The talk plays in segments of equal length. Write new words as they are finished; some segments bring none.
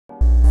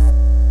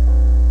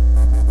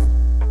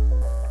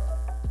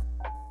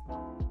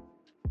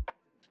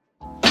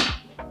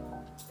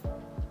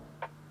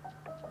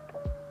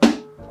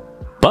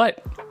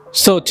But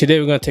so today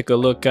we're going to take a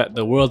look at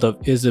the world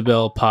of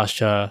Isabelle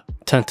Pasha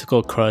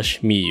Tentacle Crush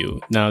Miyu.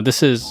 Now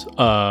this is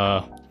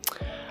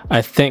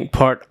I think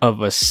part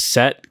of a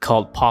set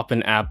called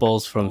Poppin'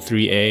 Apples from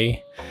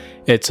 3A.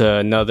 It's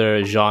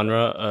another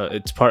genre.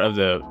 It's part of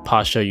the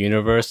Pasha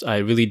universe. I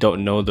really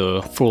don't know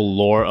the full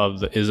lore of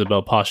the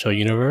Isabelle Pasha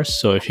universe,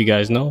 so if you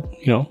guys know,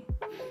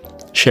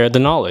 share the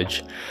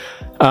knowledge.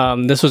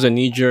 This was a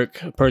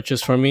knee-jerk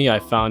purchase for me. I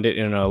found it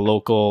in a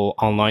local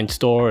online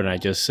store, and I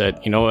just said,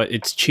 you know what,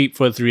 it's cheap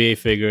for a 3A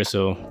figure,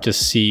 so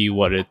just see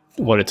what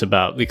it's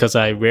about, because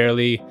I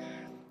rarely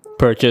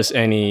purchase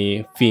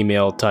any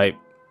female type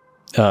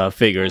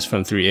figures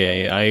from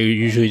 3A. I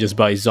usually just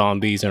buy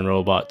zombies and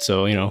robots,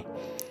 so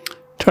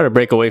try to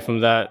break away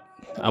from that.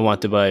 I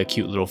want to buy a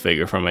cute little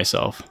figure for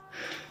myself.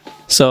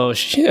 So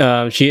she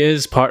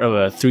is part of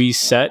a 3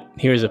 set.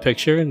 Here's a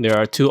picture. There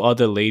are 2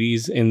 other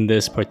ladies in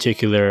this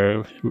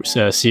particular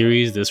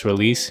series, this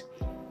release.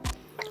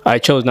 I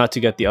chose not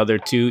to get the other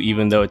 2,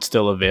 even though it's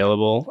still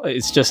available.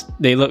 It's just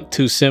they look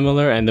too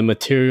similar, and the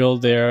material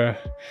they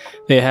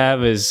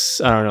have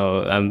is, I don't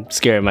know, I'm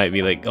scared it might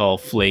be like all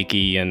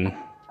flaky and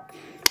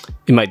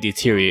it might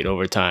deteriorate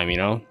over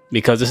time,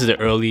 because this is the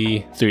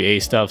early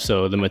 3A stuff,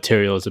 so the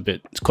material is a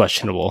bit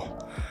questionable.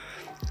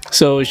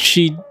 So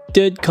she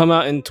did come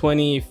out in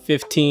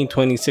 2015,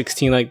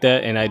 2016 like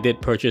that, and I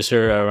did purchase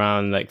her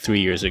around like 3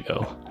 years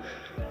ago.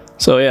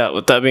 So yeah,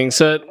 with that being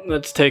said,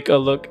 let's take a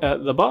look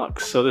at the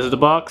box. So this is the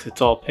box.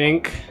 It's all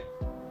pink.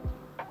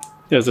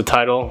 There's the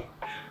title,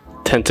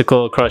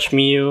 Tentacle Crush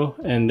Miyu,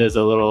 and there's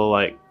a little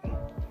like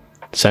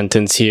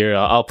sentence here.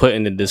 I'll put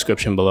in the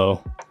description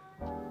below.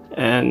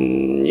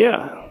 And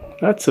yeah,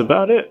 that's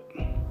about it.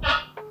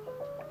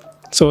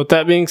 So with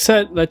that being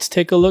said, let's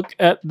take a look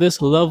at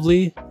this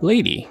lovely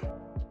lady.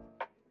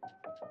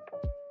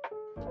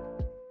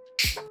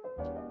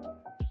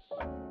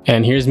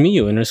 And here's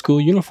Miyu in her school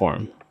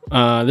uniform.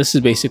 This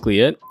is basically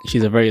it.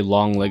 She's a very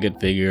long-legged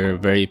figure,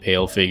 very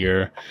pale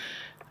figure,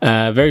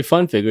 very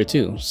fun figure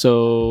too.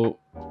 So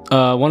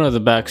one of the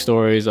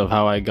backstories of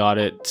how I got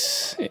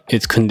it,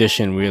 its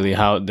condition really,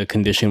 how the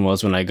condition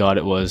was when I got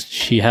it was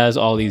she has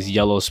all these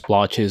yellow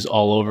splotches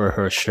all over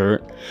her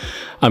shirt.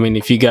 I mean,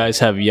 if you guys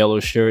have yellow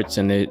shirts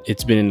and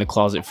it's been in the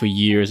closet for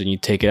years and you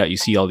take it out, you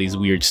see all these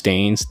weird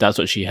stains. That's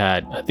what she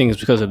had. I think it's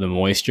because of the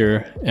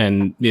moisture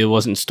and it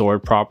wasn't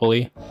stored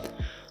properly.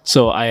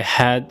 So I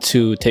had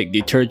to take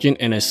detergent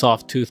and a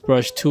soft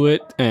toothbrush to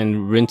it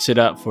and rinse it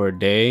out for a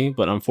day.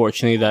 But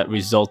unfortunately, that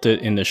resulted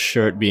in the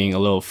shirt being a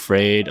little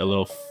frayed, a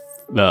little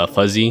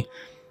fuzzy,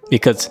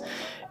 because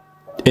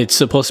it's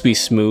supposed to be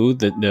smooth.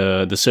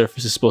 The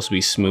surface is supposed to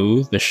be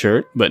smooth, the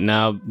shirt. But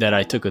now that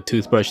I took a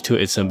toothbrush to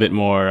it, it's a bit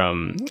more, I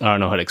don't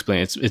know how to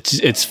explain it.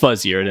 It's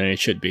fuzzier than it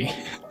should be.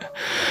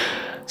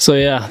 So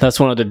yeah, that's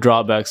one of the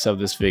drawbacks of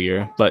this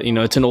figure. But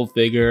it's an old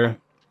figure.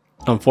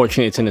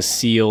 Unfortunately, it's in a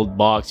sealed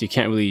box. You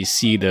can't really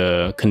see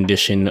the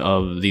condition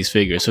of these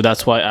figures. So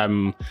that's why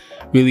I'm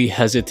really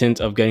hesitant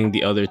of getting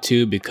the other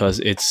 2, because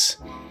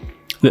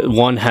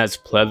one has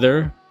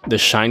pleather, the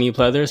shiny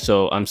pleather.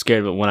 So I'm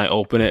scared that when I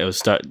open it, it'll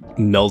start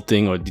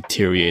melting or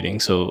deteriorating.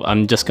 So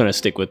I'm just going to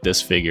stick with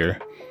this figure.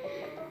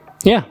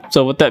 Yeah,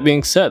 so with that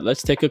being said,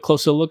 let's take a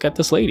closer look at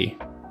this lady.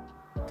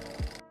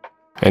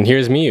 And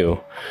here's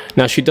Miyu.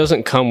 Now she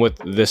doesn't come with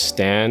this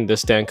stand.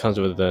 This stand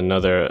comes with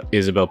another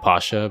Isabelle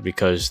Pasha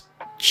because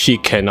she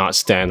cannot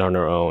stand on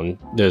her own.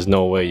 There's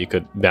no way you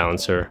could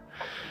balance her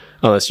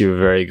unless you're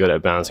very good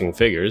at balancing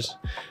figures.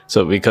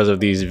 So because of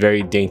these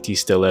very dainty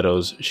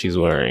stilettos she's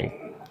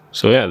wearing.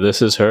 So yeah,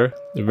 this is her.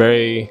 A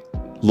very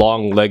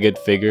long-legged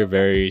figure,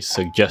 very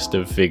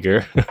suggestive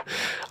figure.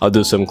 I'll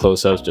do some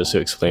close-ups just to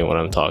explain what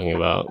I'm talking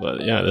about.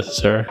 But yeah, this is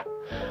her.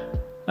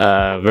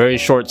 Very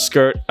short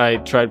skirt. I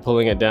tried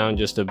pulling it down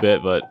just a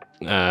bit, but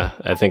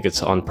I think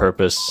it's on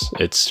purpose.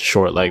 It's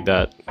short like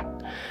that.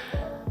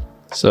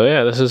 So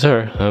yeah, this is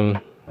her.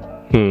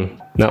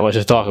 Not much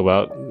to talk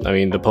about. I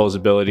mean, the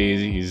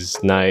posability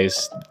is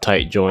nice,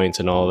 tight joints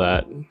and all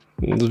that.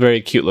 It's a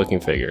very cute looking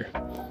figure.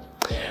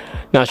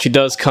 Now she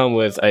does come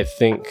with, I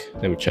think,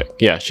 let me check.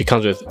 Yeah, she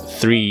comes with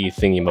 3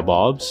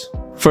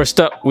 thingy-mabobs.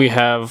 First up, we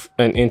have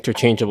an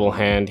interchangeable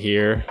hand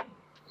here.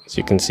 As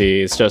you can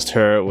see, it's just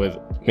her with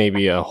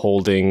maybe a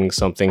holding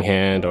something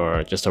hand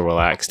or just a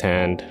relaxed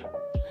hand.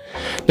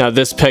 Now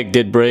this peg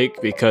did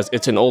break because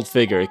it's an old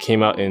figure. It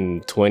came out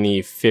in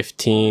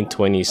 2015,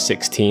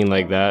 2016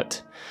 like that.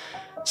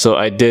 So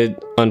I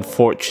did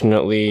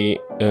unfortunately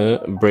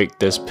break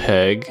this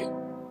peg.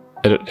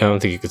 I don't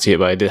think you can see it,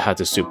 but I did have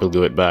to super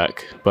glue it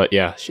back. But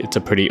yeah, it's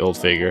a pretty old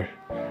figure.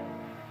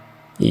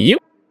 Yep.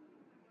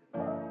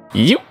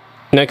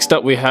 Next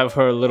up we have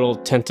her little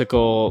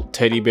tentacle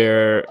teddy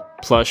bear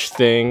plush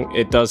thing.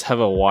 It does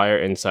have a wire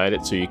inside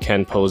it, so you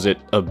can pose it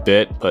a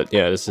bit, but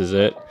yeah, this is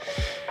it.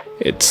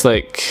 It's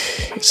like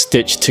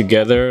stitched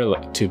together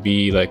to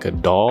be like a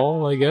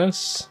doll, I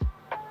guess.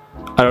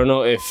 I don't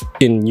know if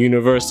in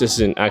universe this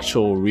is an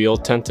actual real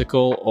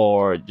tentacle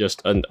or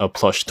just a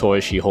plush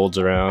toy she holds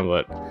around,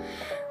 but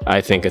I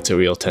think it's a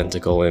real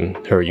tentacle in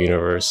her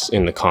universe,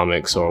 in the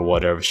comics or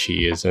whatever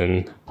she is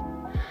in.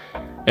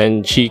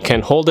 And she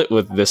can hold it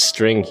with this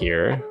string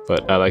here,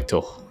 but I like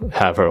to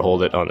have her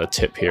hold it on the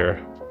tip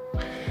here.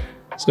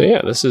 So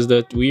yeah, this is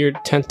the weird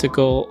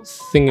tentacle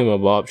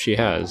thingamabob she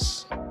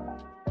has.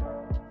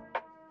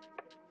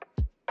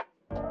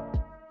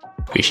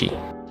 Squishy.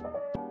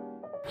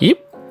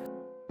 Yep.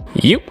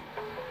 Yep.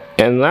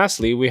 And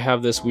lastly, we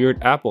have this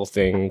weird apple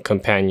thing,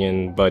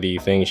 companion buddy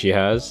thing she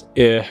has.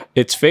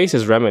 Its face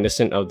is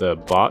reminiscent of the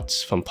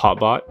bots from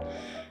Popbot.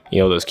 You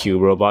know, those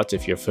cube robots,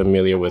 if you're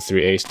familiar with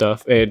 3A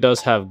stuff. And it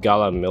does have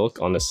Gala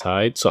Milk on the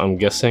side, so I'm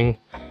guessing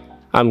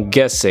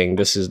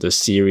this is the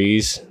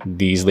series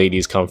these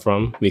ladies come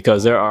from,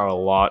 because there are a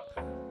lot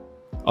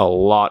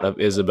of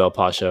Isabelle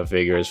Pasha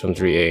figures from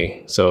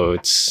 3A. So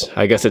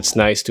I guess it's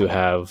nice to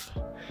have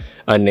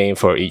a name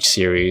for each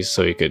series,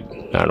 so you could,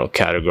 I don't know,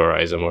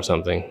 categorize them or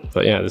something.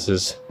 But yeah, this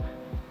is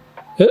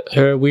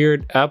her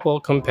weird apple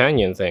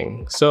companion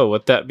thing. So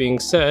with that being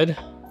said,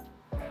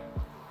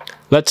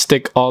 let's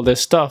stick all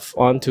this stuff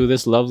onto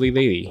this lovely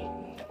lady.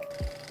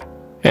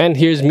 And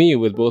here's Miyu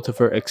with both of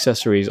her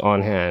accessories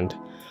on hand.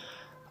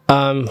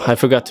 I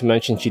forgot to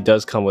mention she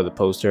does come with a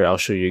poster. I'll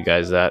show you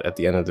guys that at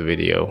the end of the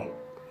video.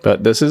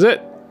 But this is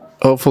it.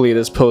 Hopefully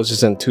this pose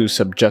isn't too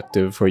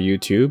subjective for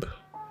YouTube.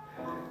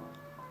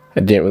 I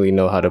didn't really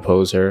know how to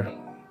pose her.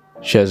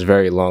 She has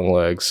very long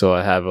legs, so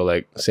I have her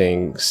like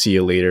saying see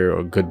you later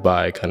or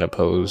goodbye kind of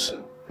pose.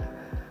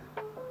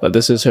 But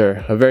this is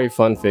her. A very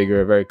fun figure,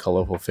 a very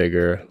colorful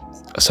figure.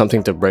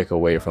 Something to break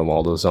away from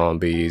all the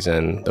zombies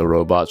and the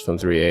robots from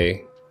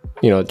 3A.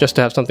 You know, just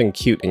to have something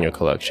cute in your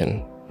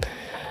collection.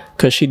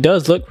 Because she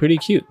does look pretty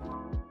cute.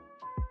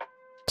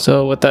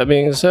 So with that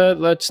being said,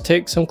 let's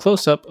take some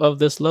close-up of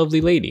this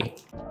lovely lady.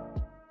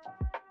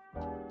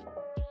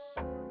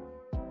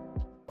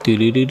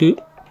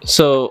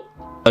 So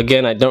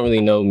again, I don't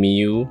really know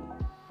Miyu,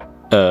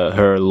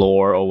 her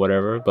lore or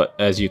whatever, but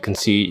as you can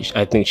see,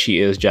 I think she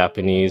is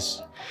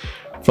Japanese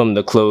from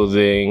the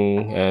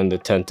clothing and the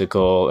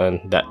tentacle and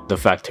the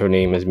fact her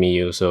name is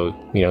Miyu. So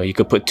you know, you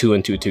could put 2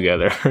 and 2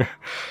 together.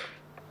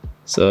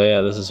 So yeah,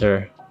 this is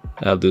her.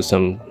 I'll do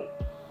some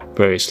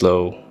very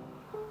slow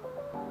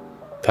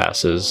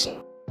passes.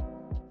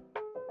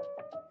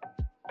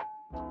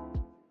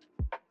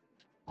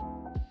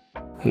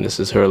 And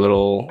this is her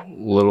little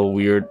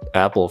weird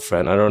apple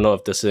friend. I don't know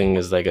if this thing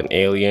is like an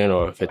alien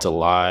or if it's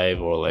alive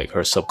or like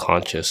her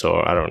subconscious,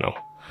 or I don't know.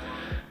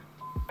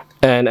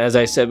 And as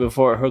I said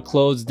before, her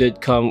clothes did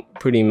come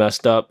pretty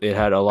messed up. It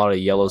had a lot of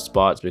yellow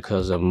spots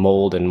because of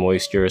mold and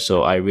moisture,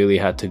 so I really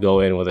had to go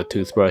in with a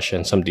toothbrush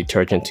and some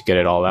detergent to get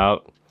it all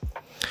out.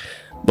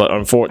 But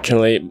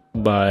unfortunately,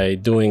 by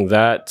doing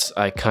that,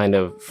 I kind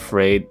of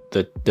frayed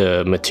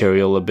the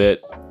material a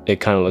bit. It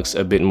kind of looks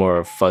a bit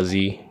more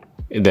fuzzy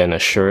than a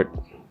shirt.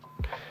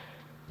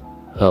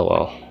 Oh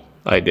well,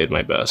 I did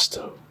my best.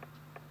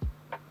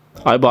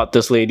 I bought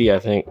this lady, I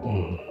think,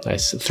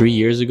 3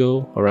 years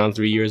ago, around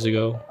 3 years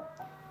ago.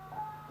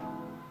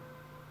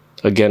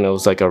 Again, it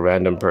was like a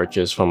random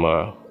purchase from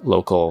a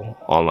local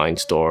online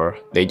store.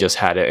 They just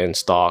had it in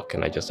stock,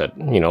 and I just said,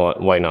 you know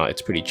what, why not?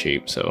 It's pretty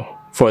cheap. So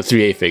for a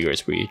 3A figure,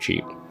 it's pretty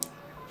cheap.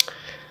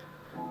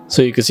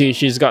 So you can see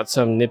she's got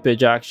some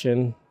nippage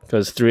action,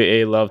 because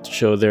 3A love to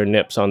show their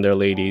nips on their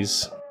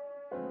ladies.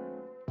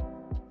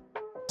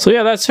 So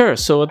yeah, that's her.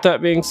 So with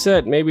that being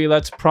said, maybe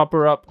let's prop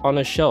her up on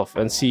a shelf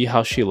and see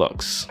how she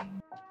looks.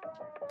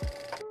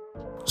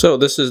 So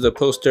this is the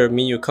poster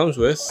Miyu comes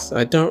with.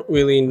 I don't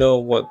really know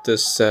what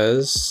this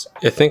says.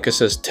 I think it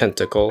says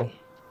Tentacle.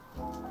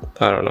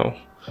 I don't know.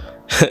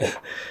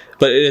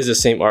 But it is the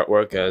same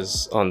artwork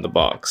as on the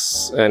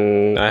box.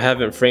 And I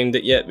haven't framed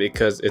it yet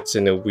because it's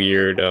in a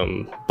weird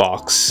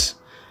box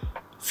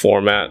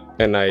format.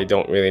 And I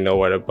don't really know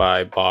where to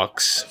buy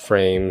box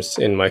frames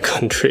in my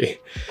country.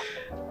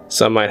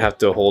 So I might have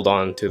to hold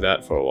on to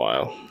that for a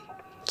while.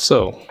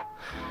 So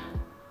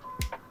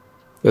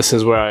this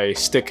is where I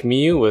stick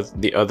Miyu with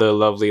the other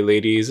lovely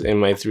ladies in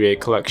my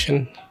 3A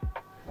collection.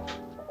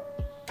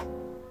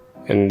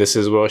 And this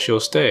is where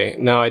she'll stay.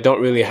 Now I don't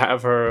really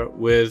have her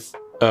with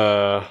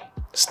a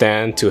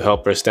stand to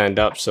help her stand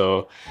up,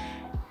 so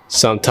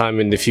sometime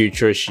in the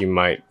future she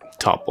might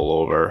topple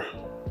over.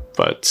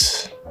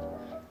 But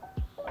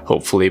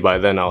hopefully by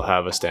then I'll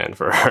have a stand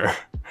for her.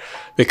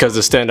 Because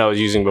the stand I was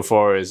using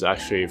before is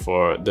actually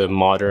for the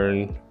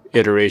modern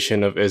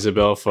iteration of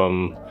Isabelle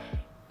from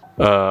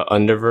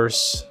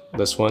Underverse,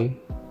 this one.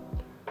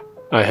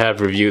 I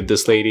have reviewed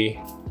this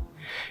lady.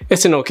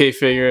 It's an okay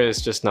figure,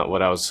 it's just not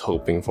what I was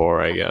hoping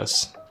for, I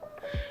guess.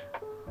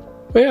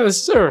 But yeah,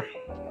 this is her.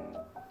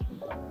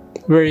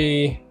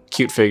 Very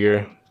cute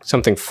figure.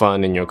 Something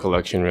fun in your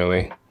collection,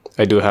 really.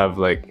 I do have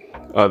like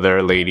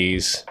other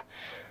ladies,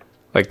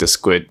 like the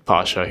Squid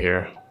Pasha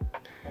here.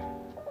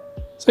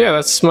 So yeah,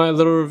 that's my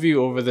little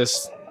review over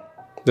this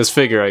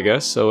figure, I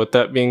guess. So with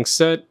that being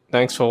said,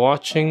 thanks for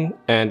watching,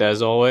 and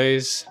as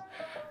always,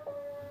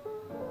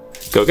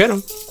 go get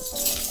 'em!